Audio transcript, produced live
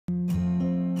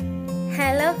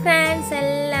Hello friends,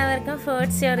 എല്ലാവർക്കും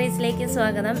food സ്റ്റോറീസിലേക്ക്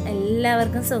സ്വാഗതം.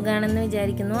 എല്ലാവർക്കും സുഖാണെന്ന്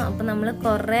വിചാരിക്കുന്നു. അപ്പോൾ നമ്മൾ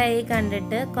കുറേ ആയി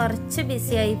കണ്ടിട്ട് കുറച്ച്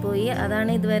ബിസി ആയി പോയി.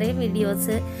 അതാണ് ഇതുവരെ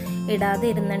വീഡിയോസ് ഇടാതെ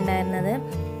ഇരുന്നുണ്ടായിരുന്നത്.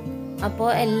 അപ്പോൾ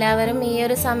എല്ലാവരും ഈ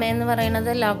ഒരു സമയം എന്ന്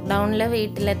പറയുന്നത് ലോക്ക്ഡൗണിലെ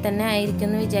വീട്ടിൽ തന്നെ ആയിരിക്കും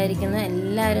എന്ന് വിചാരിക്കുന്നു.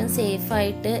 എല്ലാവരും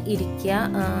സേഫായിട്ട് ഇരിക്കുക.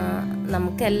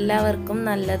 നമുക്ക് എല്ലാവർക്കും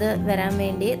നല്ലത് വരാൻ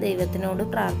വേണ്ടി ദൈവത്തിനോട്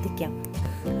പ്രാർത്ഥിക്കാം.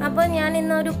 അപ്പോൾ ഞാൻ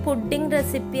ഇന്നൊരു പുഡിംഗ്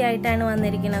റെസിപ്പി ആയിട്ടാണ്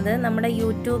വന്നിരിക്കുന്നത്. നമ്മുടെ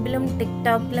യൂട്യൂബിലും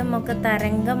ടിക്ടോക്കിലും ഒക്കെ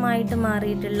തരംഗമായിട്ട്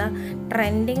മാറിയിട്ടുള്ള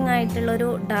ട്രെൻഡിങ് ആയിട്ടുള്ളൊരു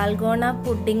ഡാൽഗോണ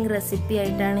പുഡിംഗ് റെസിപ്പി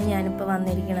ആയിട്ടാണ് ഞാനിപ്പോൾ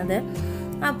വന്നിരിക്കുന്നത്.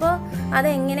 അപ്പോൾ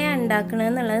അതെങ്ങനെയാണ്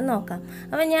ഉണ്ടാക്കണമെന്നുള്ളത് നോക്കാം.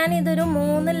 അപ്പോൾ ഞാനിതൊരു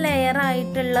 3 ലെയർ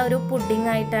ആയിട്ടുള്ള ഒരു പുഡിംഗ്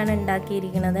ആയിട്ടാണ്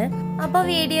ഉണ്ടാക്കിയിരിക്കുന്നത്. അപ്പോൾ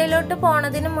വീഡിയോയിലോട്ട്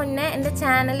പോണതിന് മുന്നേ എൻ്റെ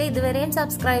ചാനൽ ഇതുവരെയും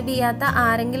സബ്സ്ക്രൈബ് ചെയ്യാത്ത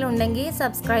ആരെങ്കിലും ഉണ്ടെങ്കിൽ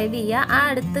സബ്സ്ക്രൈബ് ചെയ്യുക. ആ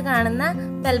അടുത്ത് കാണുന്ന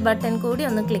ബെൽ ബട്ടൺ കൂടി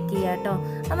ഒന്ന് ക്ലിക്ക് ചെയ്യുക കേട്ടോ.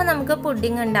 അപ്പോൾ നമുക്ക്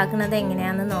പുഡിംഗ് ഉണ്ടാക്കുന്നത്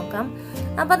എങ്ങനെയാണെന്ന് നോക്കാം.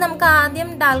 അപ്പോൾ നമുക്ക്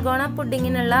ആദ്യം ഡാൽഗോണ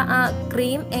പുഡിങ്ങിനുള്ള ആ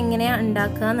ക്രീം എങ്ങനെയാണ്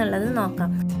ഉണ്ടാക്കുക എന്നുള്ളത്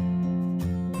നോക്കാം.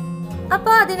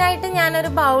 അപ്പോൾ അതിനായിട്ട് ഞാനൊരു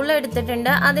ബൗൾ എടുത്തിട്ടുണ്ട്.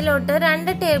 അതിലോട്ട്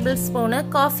 2 ടേബിൾ സ്പൂണ്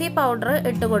കോഫി പൗഡർ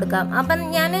ഇട്ട് കൊടുക്കാം. അപ്പം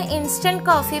ഞാൻ ഇൻസ്റ്റൻറ്റ്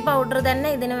കോഫി പൗഡർ തന്നെ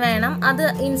ഇതിന് വേണം. അത്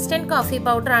ഇൻസ്റ്റൻറ്റ് കോഫി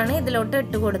പൗഡറാണ് ഇതിലോട്ട്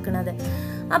ഇട്ട് കൊടുക്കുന്നത്.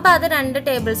 അപ്പോൾ അത് 2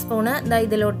 ടേബിൾ സ്പൂണ്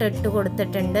ഇതിലോട്ട് ഇട്ട്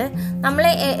കൊടുത്തിട്ടുണ്ട്. നമ്മൾ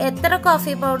എത്ര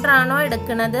കോഫി പൗഡർ ആണോ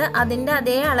എടുക്കുന്നത് അതിൻ്റെ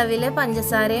അതേ അളവിൽ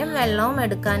പഞ്ചസാരയും വെള്ളവും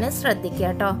എടുക്കാൻ ശ്രദ്ധിക്കുക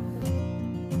കേട്ടോ.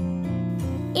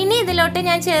 ഇനി ഇതിലോട്ട്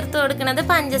ഞാൻ ചേർത്ത് കൊടുക്കുന്നത്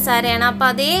പഞ്ചസാരയാണ്. അപ്പോൾ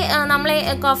അതേ നമ്മൾ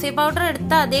കോഫി പൗഡർ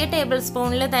എടുത്ത അതേ ടേബിൾ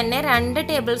സ്പൂണിൽ തന്നെ 2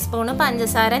 ടേബിൾ സ്പൂണ്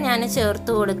പഞ്ചസാര ഞാൻ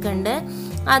ചേർത്ത് കൊടുക്കുന്നുണ്ട്.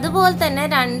 അതുപോലെ തന്നെ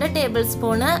 2 ടേബിൾ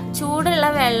സ്പൂണ് ചൂടുള്ള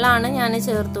വെള്ളമാണ് ഞാൻ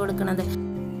ചേർത്ത് കൊടുക്കുന്നത്.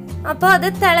 അപ്പോൾ അത്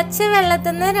തിളച്ച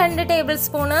വെള്ളത്തിൽ നിന്ന് 2 ടേബിൾ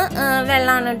സ്പൂണ്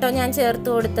വെള്ളമാണ് കേട്ടോ ഞാൻ ചേർത്ത്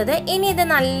കൊടുത്തത്. ഇനി ഇത്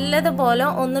നല്ലതുപോലെ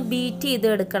ഒന്ന് ബീറ്റ് ചെയ്ത്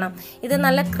എടുക്കണം. ഇത്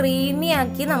നല്ല ക്രീമി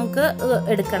ആക്കി നമുക്ക്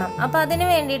എടുക്കണം. അപ്പോൾ അതിന്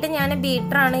വേണ്ടിയിട്ട് ഞാൻ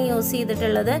ബീറ്ററാണ് യൂസ്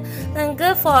ചെയ്തിട്ടുള്ളത്. നിങ്ങൾക്ക്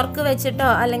ഫോർക്ക്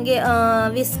വെച്ചിട്ടോ അല്ലെങ്കിൽ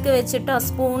വിസ്ക് വെച്ചിട്ടോ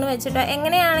സ്പൂൺ വെച്ചിട്ടോ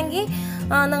എങ്ങനെയാണെങ്കിൽ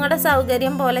നിങ്ങളുടെ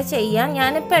സൗകര്യം പോലെ ചെയ്യാം.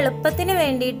 ഞാനിപ്പോൾ എളുപ്പത്തിന്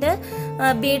വേണ്ടിയിട്ട്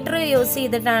ബീറ്റർ യൂസ്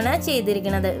ചെയ്തിട്ടാണ്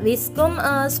ചെയ്തിരിക്കുന്നത്. വിസ്കും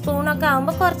സ്പൂണൊക്കെ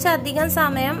ആകുമ്പോൾ കുറച്ചധികം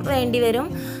സമയം വേണ്ടി വരും.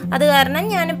 അത് കാരണം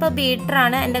ഞാനിപ്പോൾ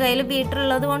ബീറ്ററാണ്, എൻ്റെ കയ്യിൽ ബീറ്റർ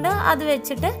ഉള്ളത് കൊണ്ട് അത്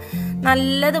വെച്ചിട്ട്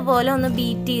നല്ലതുപോലെ ഒന്ന്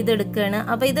ബീറ്റ് ചെയ്തെടുക്കുകയാണ്.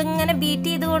 അപ്പോൾ ഇതിങ്ങനെ ബീറ്റ്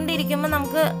ചെയ്തുകൊണ്ടിരിക്കുമ്പോൾ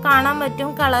നമുക്ക് കാണാൻ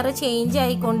പറ്റും കളറ് ചേഞ്ച്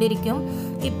ആയിക്കൊണ്ടിരിക്കും.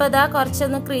 ഇപ്പോൾ ഇതാ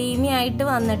കുറച്ചൊന്ന് ക്രീമി ആയിട്ട്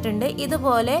വന്നിട്ടുണ്ട്.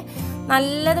 ഇതുപോലെ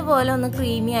നല്ലതുപോലെ ഒന്ന്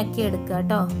ക്രീമി ആക്കി എടുക്കുക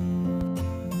കേട്ടോ.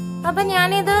 അപ്പം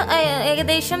ഞാനിത്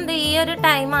ഏകദേശം ഈ ഒരു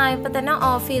ടൈം ആയപ്പോൾ തന്നെ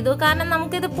ഓഫ് ചെയ്തു. കാരണം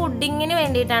നമുക്കിത് പുഡിങ്ങിന്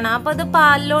വേണ്ടിയിട്ടാണ്. അപ്പോൾ ഇത്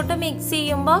പാലിലോട്ട് മിക്സ്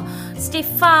ചെയ്യുമ്പോൾ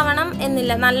സ്റ്റിഫ് ആവണം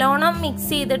എന്നില്ല. നല്ലോണം മിക്സ്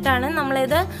ചെയ്തിട്ടാണ്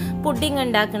നമ്മളിത് പുഡിങ്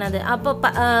ഉണ്ടാക്കുന്നത്. അപ്പോൾ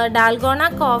ഡാൽഗോണ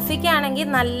കോഫിക്കാണെങ്കിൽ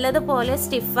നല്ലതുപോലെ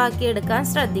സ്റ്റിഫാക്കി എടുക്കാൻ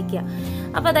ശ്രദ്ധിക്കുക.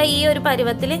 അപ്പോൾ അതാ ഈ ഒരു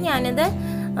പരുവത്തിൽ ഞാനിത്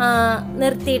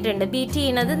നിർത്തിയിട്ടുണ്ട്, ബീറ്റ്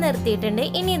ചെയ്യണത് നിർത്തിയിട്ടുണ്ട്.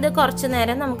 ഇനി ഇത് കുറച്ച്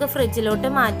നേരം നമുക്ക് ഫ്രിഡ്ജിലോട്ട്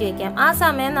മാറ്റി വയ്ക്കാം. ആ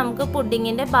സമയം നമുക്ക്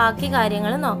പുഡിങ്ങിൻ്റെ ബാക്കി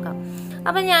കാര്യങ്ങൾ നോക്കാം.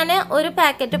 അപ്പം ഞാൻ ഒരു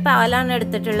പാക്കറ്റ് പാലാണ്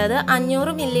എടുത്തിട്ടുള്ളത്.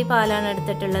 500 മില്ലി പാലാണ്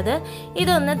എടുത്തിട്ടുള്ളത്.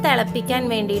 ഇതൊന്ന് തിളപ്പിക്കാൻ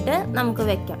വേണ്ടിയിട്ട് നമുക്ക്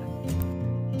വെക്കാം.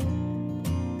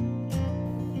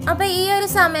 അപ്പോൾ ഈ ഒരു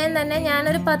സമയം തന്നെ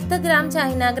ഞാനൊരു 10 ഗ്രാം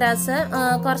ചൈന ഗ്രാസ്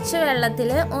കുറച്ച്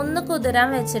വെള്ളത്തിൽ ഒന്ന് കുതിരാൻ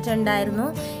വെച്ചിട്ടുണ്ടായിരുന്നു.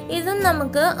 ഇതും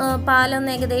നമുക്ക്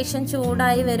പാലൊന്ന് ഏകദേശം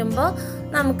ചൂടായി വരുമ്പോൾ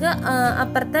നമുക്ക്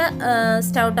അപ്പുറത്തെ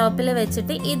സ്റ്റൗ ടോപ്പിൽ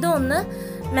വെച്ചിട്ട് ഇതൊന്ന്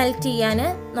മെൽറ്റ് ചെയ്യാൻ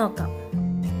നോക്കാം.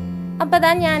 അപ്പോൾ അതാ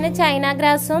ഞാൻ ചൈന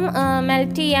ഗ്രാസും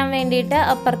മെൽറ്റ് ചെയ്യാൻ വേണ്ടിയിട്ട്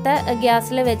അപ്പുറത്തെ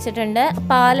ഗ്യാസിൽ വെച്ചിട്ടുണ്ട്.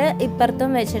 പാല്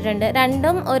ഇപ്പുറത്തും വെച്ചിട്ടുണ്ട്.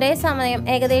 രണ്ടും ഒരേ സമയം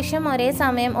ഏകദേശം ഒരേ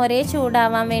സമയം ഒരേ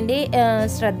ചൂടാവാൻ വേണ്ടി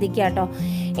ശ്രദ്ധിക്കുക കേട്ടോ.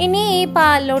 ഇനി ഈ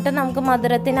പാലിലോട്ട് നമുക്ക്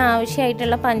മധുരത്തിന്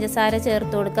ആവശ്യമായിട്ടുള്ള പഞ്ചസാര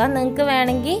ചേർത്ത് കൊടുക്കാം. നിങ്ങൾക്ക്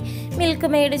വേണമെങ്കിൽ മിൽക്ക്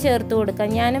മെയ്ഡ് ചേർത്ത് കൊടുക്കാം.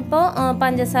 ഞാനിപ്പോൾ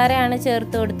പഞ്ചസാരയാണ്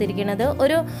ചേർത്ത് കൊടുത്തിരിക്കുന്നത്.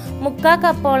 ഒരു 3/4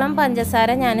 കപ്പോളം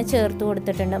പഞ്ചസാര ഞാൻ ചേർത്ത്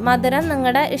കൊടുത്തിട്ടുണ്ട്. മധുരം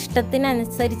നിങ്ങളുടെ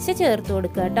ഇഷ്ടത്തിനനുസരിച്ച് ചേർത്ത്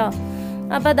കൊടുക്കുക കേട്ടോ.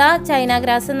 അപ്പോൾ അതാ ചൈന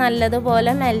ഗ്രാസ്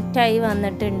നല്ലതുപോലെ മെൽറ്റായി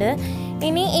വന്നിട്ടുണ്ട്.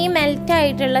 ഇനി ഈ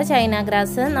മെൽറ്റായിട്ടുള്ള ചൈന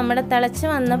ഗ്രാസ് നമ്മുടെ തിളച്ച്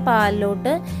വന്ന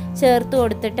പാലിലോട്ട് ചേർത്ത്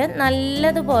കൊടുത്തിട്ട്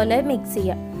നല്ലതുപോലെ മിക്സ്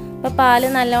ചെയ്യാം. അപ്പോൾ പാല്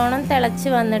നല്ലോണം തിളച്ച്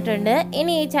വന്നിട്ടുണ്ട്.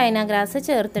 ഇനി ഈ ചൈന ഗ്രാസ്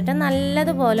ചേർത്തിട്ട്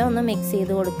നല്ലതുപോലെ ഒന്ന് മിക്സ്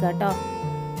ചെയ്ത് കൊടുക്കുക കേട്ടോ.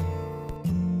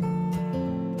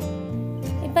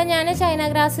 ഇപ്പം ഞാൻ ചൈന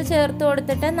ഗ്രാസ് ചേർത്ത്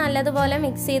കൊടുത്തിട്ട് നല്ലതുപോലെ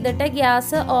മിക്സ് ചെയ്തിട്ട്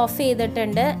ഗ്യാസ് ഓഫ്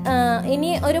ചെയ്തിട്ടുണ്ട്.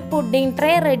 ഇനി ഒരു പുഡിംഗ് ട്രേ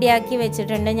റെഡിയാക്കി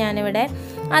വെച്ചിട്ടുണ്ട് ഞാനിവിടെ.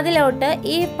 അതിലോട്ട്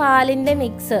ഈ പാലിൻ്റെ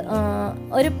മിക്സ്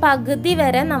ഒരു പകുതി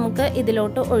വരെ നമുക്ക്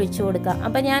ഇതിലോട്ട് ഒഴിച്ചു കൊടുക്കാം.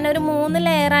 അപ്പം ഞാനൊരു 3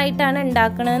 ലെയറായിട്ടാണ്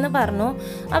ഉണ്ടാക്കണമെന്ന് പറഞ്ഞു.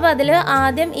 അപ്പോൾ അതിൽ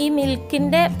ആദ്യം ഈ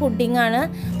മിൽക്കിൻ്റെ പുഡിങ്ങാണ്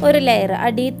ഒരു ലെയർ,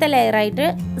 അടിയത്തെ ലെയറായിട്ട്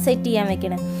സെറ്റ് ചെയ്യാൻ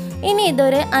വെക്കണത്. ഇനി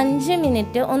ഇതൊരു 5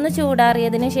 മിനിറ്റ് ഒന്ന്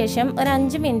ചൂടാറിയതിന് ശേഷം ഒരു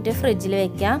 5 മിനിറ്റ് ഫ്രിഡ്ജിൽ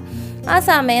വെക്കാം. ആ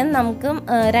സമയം നമുക്ക്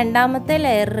രണ്ടാമത്തെ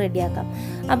ലെയർ റെഡിയാക്കാം.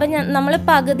 അപ്പം നമ്മൾ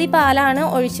പകുതി പാലാണ്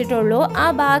ഒഴിച്ചിട്ടുള്ളൂ. ആ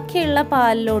ബാക്കിയുള്ള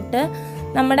പാലിലോട്ട്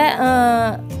നമ്മുടെ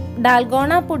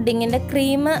ഡാൽഗോണ പുഡിങ്ങിൻ്റെ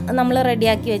ക്രീം നമ്മൾ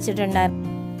റെഡിയാക്കി വെച്ചിട്ടുണ്ടായിരുന്നു.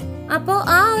 അപ്പോൾ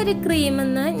ആ ഒരു ക്രീമിൽ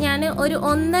നിന്ന് ഞാൻ ഒരു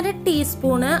 1.5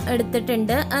 ടീസ്പൂണ്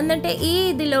എടുത്തിട്ടുണ്ട്. എന്നിട്ട്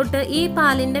ഈ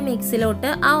പാലിൻ്റെ മിക്സിലോട്ട്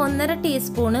ആ 1.5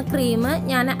 ടീസ്പൂണ് ക്രീം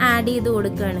ഞാൻ ആഡ് ചെയ്ത്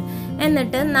കൊടുക്കുകയാണ്.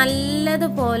 എന്നിട്ട്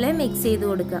നല്ലതുപോലെ മിക്സ് ചെയ്ത്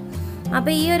കൊടുക്കുക.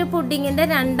 അപ്പോൾ ഈ ഒരു പുഡിങ്ങിൻ്റെ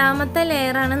രണ്ടാമത്തെ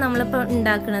ലെയറാണ് നമ്മളിപ്പോൾ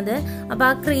ഉണ്ടാക്കുന്നത്. അപ്പോൾ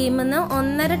ആ ക്രീമിൽ നിന്ന്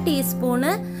 1.5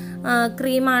 ടീസ്പൂണ്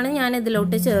ക്രീമാണ് ഞാൻ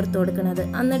ഇതിലോട്ട് ചേർത്ത് കൊടുക്കുന്നത്.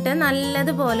 എന്നിട്ട്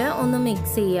നല്ലതുപോലെ ഒന്ന്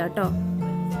മിക്സ് ചെയ്യുക കേട്ടോ.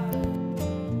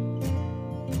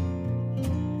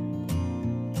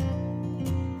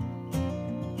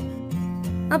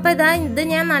 അപ്പോൾ ഇത്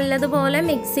ഞാൻ നല്ലതുപോലെ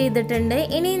മിക്സ് ചെയ്തിട്ടുണ്ട്.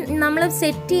 ഇനി നമ്മൾ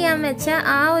സെറ്റ് ചെയ്യാൻ വെച്ച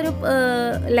ആ ഒരു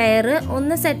ലെയർ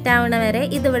ഒന്ന് സെറ്റ് ആവണ വരെ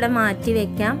ഇതിവിടെ മാറ്റി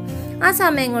വെക്കാം. ആ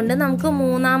സമയം കൊണ്ട് നമുക്ക്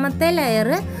മൂന്നാമത്തെ ലെയർ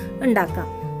ഉണ്ടാക്കാം.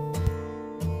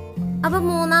 അപ്പോൾ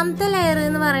മൂന്നാമത്തെ ലെയർ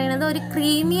എന്ന് പറയുന്നത് ഒരു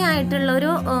ക്രീമി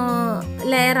ആയിട്ടുള്ളൊരു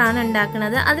ലെയറാണ്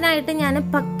ഉണ്ടാക്കുന്നത്. അതിനായിട്ട് ഞാൻ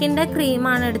പക്കിൻ്റെ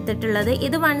ക്രീമാണ് എടുത്തിട്ടുള്ളത്.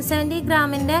 ഇത് 170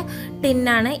 ഗ്രാമിൻ്റെ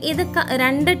ടിന്നാണ്. ഇത്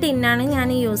 2 ടിന്നാണ്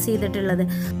ഞാൻ യൂസ് ചെയ്തിട്ടുള്ളത്.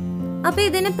 അപ്പോൾ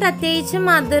ഇതിന് പ്രത്യേകിച്ച്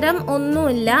മധുരം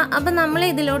ഒന്നുമില്ല. അപ്പോൾ നമ്മൾ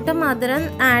ഇതിലോട്ട് മധുരം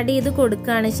ആഡ് ചെയ്ത്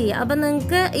കൊടുക്കുകയാണ് ചെയ്യുക. അപ്പോൾ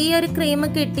നിങ്ങൾക്ക് ഈ ഒരു ക്രീം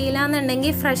കിട്ടിയില്ല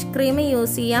എന്നുണ്ടെങ്കിൽ ഫ്രഷ് ക്രീം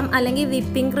യൂസ് ചെയ്യാം, അല്ലെങ്കിൽ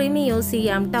വിപ്പിംഗ് ക്രീം യൂസ്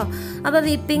ചെയ്യാം കേട്ടോ. അപ്പോൾ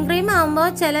വിപ്പിംഗ് ക്രീം ആകുമ്പോൾ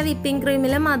ചില വിപ്പിംഗ്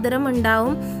ക്രീമിൽ മധുരം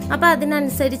ഉണ്ടാവും. അപ്പോൾ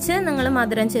അതിനനുസരിച്ച് നിങ്ങൾ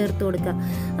മധുരം ചേർത്ത് കൊടുക്കുക.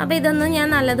 അപ്പോൾ ഇതൊന്നും ഞാൻ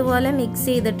നല്ലതുപോലെ മിക്സ്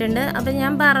ചെയ്തിട്ടുണ്ട്. അപ്പോൾ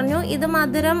ഞാൻ പറഞ്ഞു ഇത്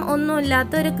മധുരം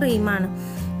ഒന്നുമില്ലാത്തൊരു ക്രീമാണ്,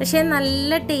 പക്ഷേ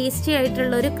നല്ല ടേസ്റ്റി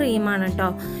ആയിട്ടുള്ളൊരു ക്രീമാണ്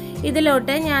കേട്ടോ.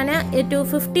 ഇതിലോട്ട് ഞാൻ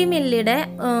 250 മില്ലിയുടെ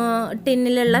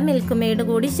ടിന്നിലുള്ള മിൽക്ക് മെയ്ഡ്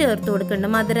കൂടി ചേർത്ത് കൊടുക്കുന്നുണ്ട്.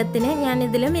 മധുരത്തിന് ഞാൻ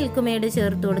ഇതിൽ മിൽക്ക് മെയ്ഡ്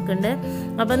ചേർത്ത് കൊടുക്കുന്നുണ്ട്.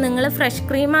 അപ്പോൾ നിങ്ങൾ ഫ്രഷ്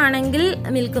ക്രീം ആണെങ്കിൽ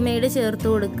മിൽക്ക് മെയ്ഡ് ചേർത്ത്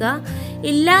കൊടുക്കുക.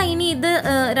 ഇല്ല ഇനി ഇത്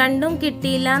രണ്ടും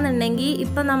കിട്ടിയില്ല എന്നുണ്ടെങ്കിൽ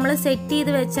ഇപ്പം നമ്മൾ സെറ്റ്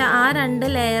ചെയ്ത് വെച്ച ആ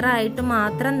 2 ലെയറായിട്ട്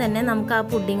മാത്രം തന്നെ നമുക്ക് ആ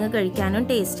പുഡിങ് കഴിക്കാനും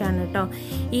ടേസ്റ്റാണ് കേട്ടോ.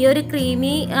 ഈ ഒരു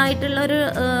ക്രീമി ആയിട്ടുള്ളൊരു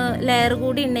ലെയർ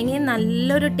കൂടി ഉണ്ടെങ്കിൽ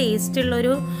നല്ലൊരു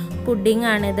ടേസ്റ്റുള്ളൊരു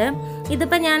പുഡിങ്ങാണിത്.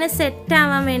 ഇതിപ്പോൾ ഞാൻ സെറ്റ്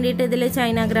ആവാൻ വേണ്ടിയിട്ട് ഇതിൽ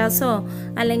ചൈന ഗ്രാസോ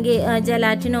അല്ലെങ്കിൽ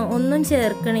ജലാറ്റിനോ ഒന്നും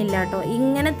ചേർക്കണില്ല കേട്ടോ.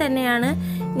 ഇങ്ങനെ തന്നെയാണ്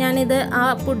ഞാനിത് ആ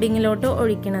പുഡിങ്ങിലോട്ട്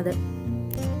ഒഴിക്കുന്നത്.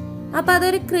 അപ്പോൾ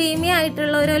അതൊരു ക്രീമി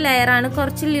ആയിട്ടുള്ള ഒരു ലെയറാണ്.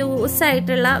 കുറച്ച്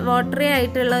ലൂസായിട്ടുള്ള വാട്ടറി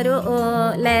ആയിട്ടുള്ള ഒരു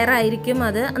ലെയറായിരിക്കും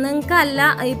അത്. നിങ്ങൾക്കല്ല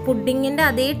ഈ പുഡിങ്ങിൻ്റെ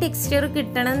അതേ ടെക്സ്ചർ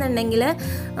കിട്ടണമെന്നുണ്ടെങ്കിൽ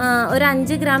ഒരു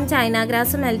 5 ഗ്രാം ചൈന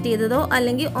ഗ്രാസ് മെൽറ്റ് ചെയ്തതോ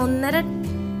അല്ലെങ്കിൽ 1.5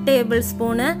 ടേബിൾ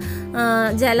സ്പൂണ്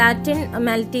ജലാറ്റിൻ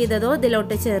മെൽറ്റ് ചെയ്തതോ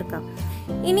ഇതിലോട്ട് ചേർക്കാം.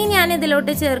 ഇനി ഞാൻ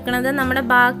ഇതിലോട്ട് ചേർക്കുന്നത് നമ്മുടെ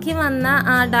ബാക്കി വന്ന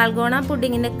ആ ഡാൽഗോണ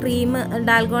പുഡിങ്ങിൻ്റെ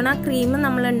ഡാൽഗോണ ക്രീം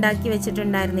നമ്മൾ ഉണ്ടാക്കി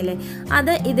വെച്ചിട്ടുണ്ടായിരുന്നില്ലേ,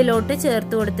 അത് ഇതിലോട്ട്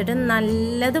ചേർത്ത് കൊടുത്തിട്ട്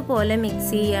നല്ലതുപോലെ മിക്സ്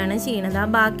ചെയ്യുകയാണ് ചെയ്യുന്നത്. ആ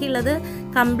ബാക്കിയുള്ളത്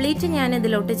കംപ്ലീറ്റ് ഞാൻ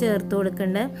ഇതിലോട്ട് ചേർത്ത്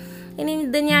കൊടുക്കുന്നുണ്ട്. ഇനി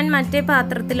ഇത് ഞാൻ മറ്റേ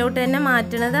പാത്രത്തിലോട്ട് തന്നെ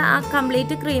മാറ്റുന്നത് ആ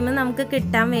കംപ്ലീറ്റ് ക്രീം നമുക്ക്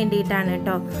കിട്ടാൻ വേണ്ടിയിട്ടാണ്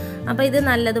കേട്ടോ. അപ്പോൾ ഇത്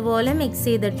നല്ലതുപോലെ മിക്സ്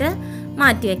ചെയ്തിട്ട്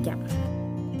മാറ്റി വയ്ക്കാം.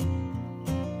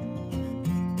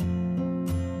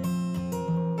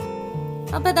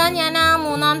 അപ്പോൾ ഇതാ ഞാൻ ആ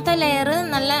മൂന്നാമത്തെ ലെയർ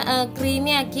നല്ല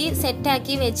ക്രീമി ആക്കി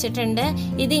സെറ്റാക്കി വെച്ചിട്ടുണ്ട്.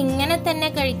 ഇത് ഇങ്ങനെ തന്നെ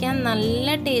കഴിക്കാൻ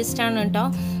നല്ല ടേസ്റ്റാണ് കേട്ടോ.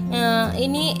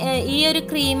 ഇനി ഈ ഒരു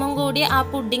ക്രീമും കൂടി ആ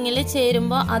പുഡിങ്ങിൽ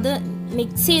ചേരുമ്പോൾ അത്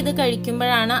മിക്സ് ചെയ്ത്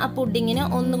കഴിക്കുമ്പോഴാണ് ആ പുഡിങ്ങിന്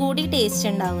ഒന്നുകൂടി ടേസ്റ്റ്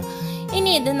ഉണ്ടാവുക.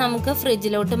 ഇനി ഇത് നമുക്ക്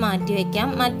ഫ്രിഡ്ജിലോട്ട് മാറ്റി വെക്കാം.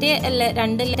 മറ്റേ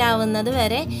 2 ലെയർ ആവുന്നത്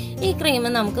വരെ ഈ ക്രീം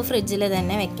നമുക്ക് ഫ്രിഡ്ജിൽ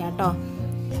തന്നെ വെക്കാം കേട്ടോ.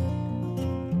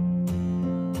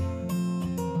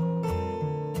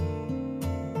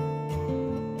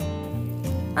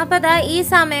 അപ്പോൾ അതാ ഈ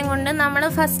സമയം കൊണ്ട് നമ്മൾ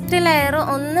ഫസ്റ്റ് ലെയർ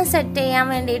ഒന്ന് സെറ്റ് ചെയ്യാൻ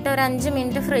വേണ്ടിയിട്ട് ഒരു 5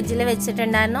 മിനിറ്റ് ഫ്രിഡ്ജിൽ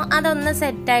വെച്ചിട്ടുണ്ടായിരുന്നു. അതൊന്ന്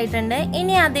സെറ്റായിട്ടുണ്ട്.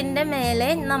 ഇനി അതിൻ്റെ മേലെ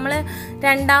നമ്മൾ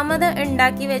രണ്ടാമത്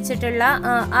ഉണ്ടാക്കി വെച്ചിട്ടുള്ള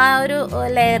ആ ഒരു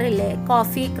ലെയറില്ലേ,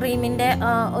 കോഫി ക്രീമിൻ്റെ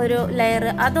ഒരു ലെയർ,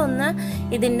 അതൊന്ന്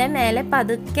ഇതിൻ്റെ മേലെ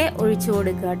പതുക്കെ ഒഴിച്ചു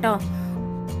കൊടുക്കുക കേട്ടോ.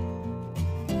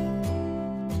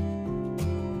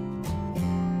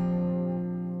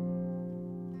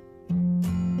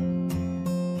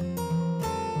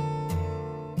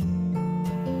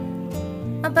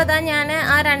 അപ്പോൾ അതാ ഞാൻ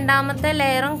ആ രണ്ടാമത്തെ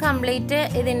ലെയറും കംപ്ലീറ്റ്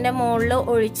ഇതിൻ്റെ മുകളിൽ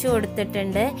ഒഴിച്ചു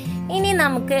കൊടുത്തിട്ടുണ്ട്. ഇനി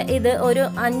നമുക്ക് ഇത് ഒരു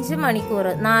 5 മണിക്കൂർ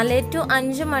 4 to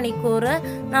 5 മണിക്കൂർ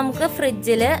നമുക്ക്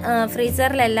ഫ്രിഡ്ജിൽ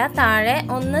ഫ്രീസറിലല്ല താഴെ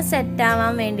ഒന്ന് സെറ്റ്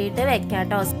ആവാൻ വേണ്ടിയിട്ട് വെക്കാം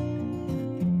കേട്ടോ.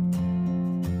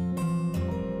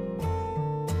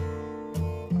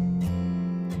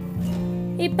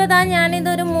 ഇപ്പോൾ ഇതാ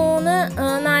ഞാനിതൊരു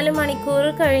 3-4 മണിക്കൂർ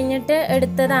കഴിഞ്ഞിട്ട്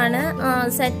എടുത്തതാണ്.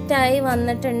 സെറ്റായി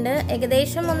വന്നിട്ടുണ്ട്,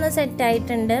 ഏകദേശം ഒന്ന്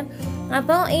സെറ്റായിട്ടുണ്ട്.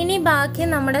 അപ്പോൾ ഇനി ബാക്കി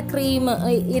നമ്മുടെ ക്രീം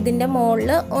ഇതിൻ്റെ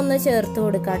മുകളിൽ ഒന്ന് ചേർത്ത്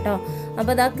കൊടുക്കാം കേട്ടോ.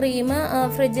 അപ്പോൾ ഇതാ ക്രീം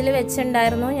ഫ്രിഡ്ജിൽ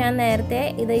വെച്ചിട്ടുണ്ടായിരുന്നു ഞാൻ നേരത്തെ,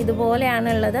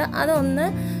 ഇതുപോലെയാണുള്ളത്. അതൊന്ന്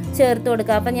ചേർത്ത്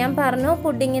കൊടുക്കുക. അപ്പോൾ ഞാൻ പറഞ്ഞു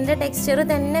പുഡിങ്ങിൻ്റെ ടെക്സ്ചർ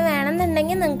തന്നെ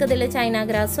വേണമെന്നുണ്ടെങ്കിൽ നിങ്ങൾക്ക് ഇതിൽ ചൈന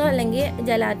ഗ്രാസോ അല്ലെങ്കിൽ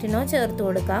ജലാറ്റിനോ ചേർത്ത്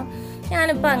കൊടുക്കാം.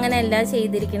 ഞാനിപ്പോൾ അങ്ങനെയല്ല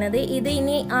ചെയ്തിരിക്കുന്നത്. ഇത്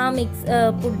ഇനി ആ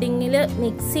പുഡിങ്ങിൽ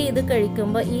മിക്സ് ചെയ്ത്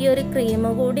കഴിക്കുമ്പോൾ ഈ ഒരു ക്രീം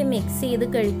കൂടി മിക്സ് ചെയ്ത്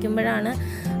കഴിക്കുമ്പോഴാണ്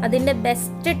അതിൻ്റെ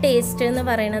ബെസ്റ്റ് ടേസ്റ്റ് എന്ന്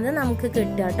പറയുന്നത് നമുക്ക്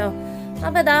കിട്ടുക കേട്ടോ.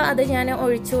 അപ്പോൾ അത് ഞാൻ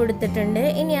ഒഴിച്ചു കൊടുത്തിട്ടുണ്ട്.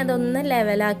 ഇനി അതൊന്ന്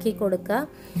ലെവലാക്കി കൊടുക്കുക.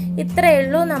 ഇത്രയേ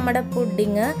ഉള്ളൂ നമ്മുടെ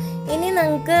പുഡിങ്. ഇനി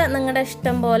നിങ്ങൾക്ക് നിങ്ങളുടെ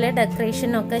ഇഷ്ടം പോലെ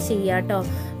ഡെക്കറേഷനൊക്കെ ചെയ്യാം കേട്ടോ.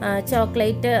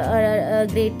 ചോക്ലേറ്റ്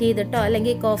ഗ്രേറ്റ് ചെയ്തിട്ടോ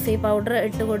അല്ലെങ്കിൽ കോഫി പൗഡർ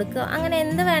ഇട്ട് കൊടുക്കുക. അങ്ങനെ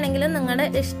എന്ത് വേണമെങ്കിലും നിങ്ങളുടെ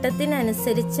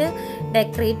ഇഷ്ടത്തിനനുസരിച്ച്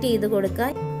ഡെക്കറേറ്റ് ചെയ്ത് കൊടുക്കുക.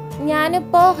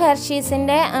 ഞാനിപ്പോൾ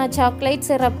ഹെർഷീസിൻ്റെ ചോക്ലേറ്റ്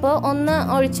സിറപ്പ് ഒന്ന്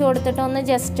ഒഴിച്ചു കൊടുത്തിട്ട് ഒന്ന്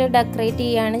ജസ്റ്റ് ഡെക്കറേറ്റ്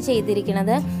ചെയ്യുകയാണ്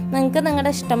ചെയ്തിരിക്കുന്നത്. നിങ്ങൾക്ക്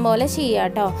നിങ്ങളുടെ ഇഷ്ടം പോലെ ചെയ്യാം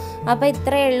കേട്ടോ. അപ്പോൾ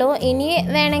ഇത്രയേ ഉള്ളൂ. ഇനി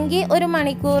വേണമെങ്കിൽ 1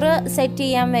 മണിക്കൂർ സെറ്റ്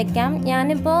ചെയ്യാൻ വെക്കാം.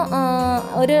 ഞാനിപ്പോൾ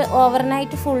ഒരു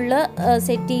ഓവർനൈറ്റ് ഫുള്ള്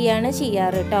സെറ്റ് ചെയ്യുകയാണ്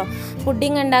ചെയ്യാറ് കേട്ടോ.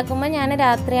 പുഡിങ് ഉണ്ടാക്കുമ്പോൾ ഞാൻ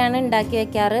രാത്രിയാണ് ഉണ്ടാക്കി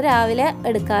വെക്കാറ്, രാവിലെ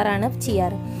എടുക്കാറാണ്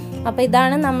ചെയ്യാറ്. അപ്പോൾ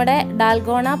ഇതാണ് നമ്മുടെ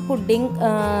ഡാൽഗോണ പുഡിംഗ്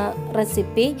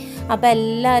റെസിപ്പി. അപ്പോൾ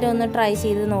എല്ലാവരും ഒന്ന് ട്രൈ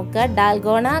ചെയ്ത് നോക്കുക.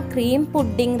 ഡാൽഗോണ ക്രീം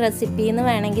പുഡിംഗ് റെസിപ്പി എന്ന്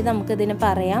വേണമെങ്കിൽ നമുക്കിതിന്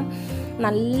പറയാം.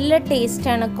 നല്ല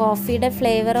ടേസ്റ്റാണ്. കോഫിയുടെ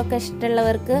ഫ്ലേവറൊക്കെ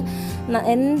ഇഷ്ടമുള്ളവർക്ക്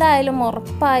എന്തായാലും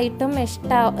ഉറപ്പായിട്ടും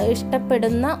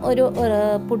ഇഷ്ടപ്പെടുന്ന ഒരു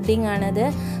പുഡിംഗ് ആണിത്.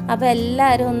 അപ്പോൾ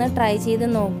എല്ലാവരും ഒന്ന് ട്രൈ ചെയ്ത്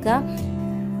നോക്കുക.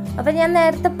 അപ്പോൾ ഞാൻ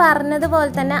നേരത്തെ പറഞ്ഞതുപോലെ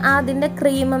തന്നെ അതിൻ്റെ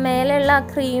മേലെയുള്ള ആ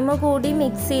ക്രീം കൂടി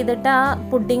മിക്സ് ചെയ്തിട്ട് ആ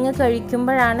പുഡിങ്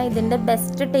കഴിക്കുമ്പോഴാണ് ഇതിൻ്റെ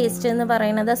ബെസ്റ്റ് ടേസ്റ്റ് എന്ന്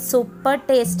പറയുന്നത്. സൂപ്പർ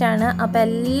ടേസ്റ്റാണ്. അപ്പോൾ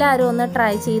എല്ലാവരും ഒന്ന്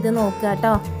ട്രൈ ചെയ്ത് നോക്കുക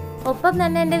കേട്ടോ. ഒപ്പം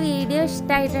തന്നെ എൻ്റെ വീഡിയോ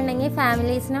ഇഷ്ടമായിട്ടുണ്ടെങ്കിൽ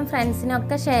ഫാമിലീസിനും ഫ്രണ്ട്സിനും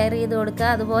ഒക്കെ ഷെയർ ചെയ്ത് കൊടുക്കുക.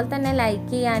 അതുപോലെ തന്നെ ലൈക്ക്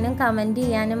ചെയ്യാനും കമൻറ്റ്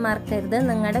ചെയ്യാനും മറക്കരുത്.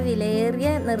 നിങ്ങളുടെ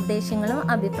വിലയേറിയ നിർദ്ദേശങ്ങളും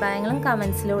അഭിപ്രായങ്ങളും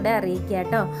കമൻസിലൂടെ അറിയിക്കുക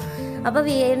കേട്ടോ. അപ്പോൾ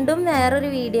വീണ്ടും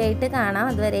വേറൊരു വീഡിയോ ആയിട്ട് കാണാം.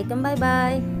 അതുവരേക്കും ബൈ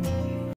ബൈ.